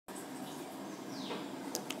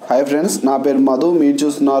Hi friends, నా పేరు మధు. మీరు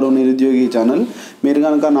చూస్తున్నారు నిరుద్యోగి ఛానల్. మీరు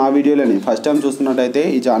కనుక నా వీడియోలని ఫస్ట్ టైం చూస్తున్నట్టయితే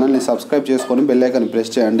ఈ ఛానల్ని సబ్స్క్రైబ్ చేసుకొని బెల్ ఐకాన్ ప్రెస్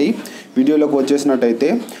చేయండి. వీడియోలోకి వచ్చేసినట్టయితే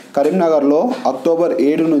అక్టోబర్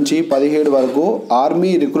 7 నుంచి 17 వరకు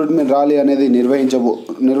ఆర్మీ రిక్రూట్మెంట్ ర్యాలీ అనేది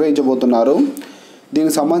నిర్వహించబోతున్నారు.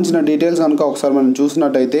 దీనికి సంబంధించిన డీటెయిల్స్ కనుక ఒకసారి మనం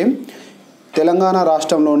చూసినట్టయితే తెలంగాణ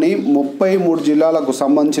రాష్ట్రంలోని 33 జిల్లాలకు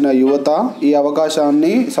సంబంధించిన యువత ఈ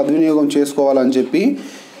అవకాశాన్ని సద్వినియోగం చేసుకోవాలని చెప్పి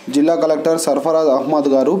జిల్లా కలెక్టర్ సర్ఫరాజ్ అహ్మద్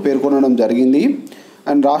గారు పేర్కొనడం జరిగింది.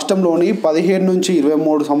 అండ్ రాష్ట్రంలోని 17 నుంచి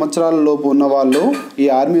 23 సంవత్సరాల లోపు ఉన్న వాళ్ళు ఈ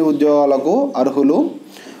ఆర్మీ ఉద్యోగాలకు అర్హులు.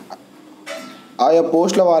 ఆయా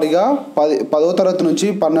పోస్టుల వారీగా 10వ తరగతి నుంచి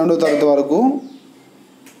 12వ తరగతి వరకు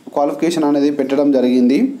క్వాలిఫికేషన్ అనేది పెట్టడం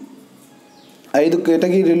జరిగింది. 5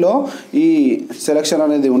 కేటగిరీలో ఈ సెలక్షన్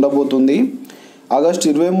అనేది ఉండబోతుంది. ఆగస్టు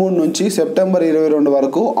 23 నుంచి సెప్టెంబర్ 22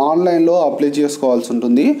 వరకు ఆన్లైన్లో అప్లై చేసుకోవాల్సి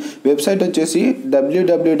ఉంటుంది. వెబ్సైట్ వచ్చేసి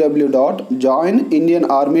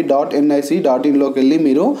www.joinindianarmy.nic.in లోకి వెళ్ళి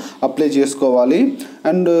మీరు అప్లై చేసుకోవాలి.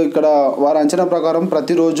 అండ్ ఇక్కడ వారి అంచనా ప్రకారం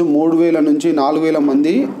ప్రతిరోజు 3000 నుంచి 4000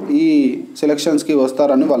 మంది ఈ సెలక్షన్స్కి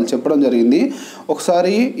వస్తారని వాళ్ళు చెప్పడం జరిగింది.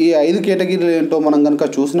 ఒకసారి ఈ 5 కేటగిరీలు ఏంటో మనం కనుక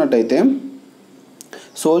చూసినట్టయితే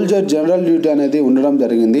సోల్జర్ జనరల్ డ్యూటీ అనేది ఉండడం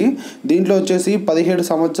జరిగింది. దీంట్లో వచ్చేసి 17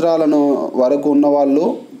 సంవత్సరాలను వరకు ఉన్నవాళ్ళు,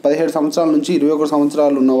 17 సంవత్సరాల నుంచి 21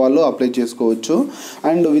 సంవత్సరాలు ఉన్నవాళ్ళు అప్లై చేసుకోవచ్చు.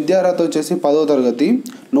 అండ్ విద్యార్హత వచ్చేసి 10వ తరగతి,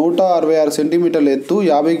 166 సెంటీమీటర్ల ఎత్తు,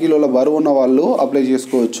 50 కిలోల బరువు ఉన్న వాళ్ళు అప్లై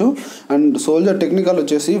చేసుకోవచ్చు. అండ్ సోల్జర్ టెక్నికల్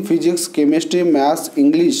వచ్చేసి ఫిజిక్స్, కెమిస్ట్రీ, మ్యాథ్స్,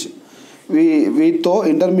 ఇంగ్లీష్ వీటితో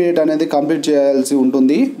ఇంటర్మీడియట్ అనేది కంప్లీట్ చేయాల్సి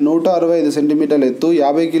ఉంటుంది. 165 సెంటీమీటర్ల ఎత్తు,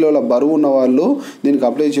 50 కిలోల బరువు ఉన్న వాళ్ళు దీనికి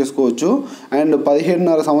అప్లై చేసుకోవచ్చు. అండ్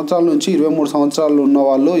 17.5 సంవత్సరాల నుంచి 23 సంవత్సరాలు ఉన్న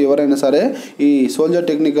వాళ్ళు ఎవరైనా సరే ఈ సోల్జర్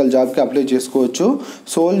టెక్నికల్ జాబ్కి అప్లై చేసుకోవచ్చు.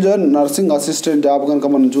 సోల్జర్ నర్సింగ్ అసిస్టెంట్ జాబ్ కనుక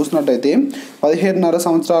మనం చూసినట్టయితే 17.5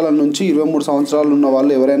 సంవత్సరాల నుంచి 23 సంవత్సరాలు ఉన్న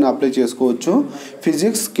వాళ్ళు ఎవరైనా అప్లై చేసుకోవచ్చు.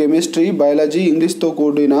 ఫిజిక్స్, కెమిస్ట్రీ, బయాలజీ, ఇంగ్లీష్తో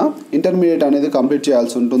కూడిన ఇంటర్మీడియట్ అనేది కంప్లీట్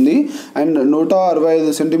చేయాల్సి ఉంటుంది. అండ్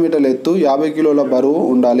 165 సెంటీమీటర్ల ఎత్తు, 50 కిలోల బరువు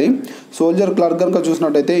ఉండాలి. సోల్జర్ క్లర్క్ కనుక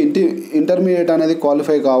చూసినట్టయితే ఇంటర్మీడియట్ అనేది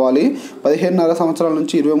క్వాలిఫై కావాలి. 17.5 సంవత్సరాల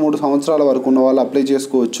నుంచి 23 సంవత్సరాల వరకు ఉన్న వాళ్ళు అప్లై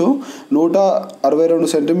చేసుకోవచ్చు. 162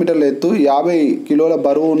 సెంటీమీటర్ల ఎత్తు, 50 కిలోల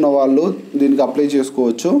బరువు ఉన్న వాళ్ళు దీనికి అప్లై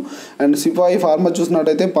చేసుకోవచ్చు. అండ్ సిపాయి ఫార్మర్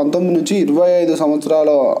చూసినట్టయితే 19 నుంచి 25 సంవత్సరాల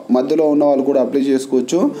మధ్యలో ఉన్న వాళ్ళు కూడా అప్లై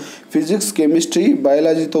చేసుకోవచ్చు. ఫిజిక్స్, కెమిస్ట్రీ,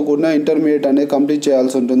 బయాలజీతో కూడిన ఇంటర్మీడియట్ అనేది కంప్లీట్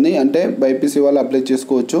చేయాల్సి ఉంటుంది. అంటే బైపీసీ వాళ్ళు అప్లై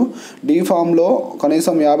చేసుకోవచ్చు. డి ఫామ్లో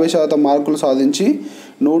కనీసం 50% మార్కులు సాధించి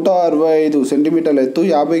 165 సెంటీమీటర్ల ఎత్తు,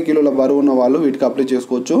 50 కిలోల బరువు ఉన్న వాళ్ళు వీటికి అప్లై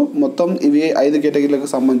చేసుకోవచ్చు. మొత్తం ఇవి 5 కేటగిరీలకు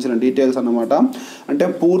సంబంధించిన డీటెయిల్స్ అన్నమాట. అంటే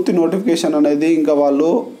పూర్తి నోటిఫికేషన్ అనేది ఇంకా వాళ్ళు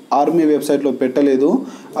ఆర్మీ వెబ్సైట్లో పెట్టలేదు.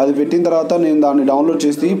 అది పెట్టిన తర్వాత నేను దాన్ని డౌన్లోడ్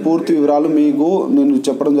చేసి పూర్తి వివరాలు మీకు నేను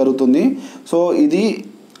చెప్పడం జరుగుతుంది. సో ఇది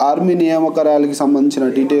ఆర్మీ నియామక ర్యాలీకి సంబంధించిన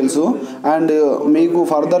డీటెయిల్స్. అండ్ మీకు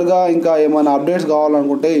ఫర్దర్గా ఇంకా ఏమైనా అప్డేట్స్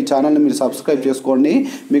కావాలనుకుంటే ఈ ఛానల్ని మీరు సబ్స్క్రైబ్ చేసుకోండి.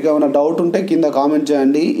 మీకు ఏమైనా డౌట్ ఉంటే కింద కామెంట్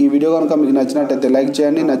చేయండి. ఈ వీడియో కనుక మీకు నచ్చినట్టయితే లైక్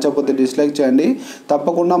చేయండి, నచ్చకపోతే డిస్లైక్ చేయండి.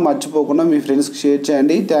 తప్పకుండా మర్చిపోకుండా మీ ఫ్రెండ్స్కి షేర్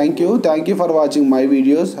చేయండి. Thank you for watching my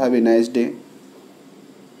videos. Have a nice day.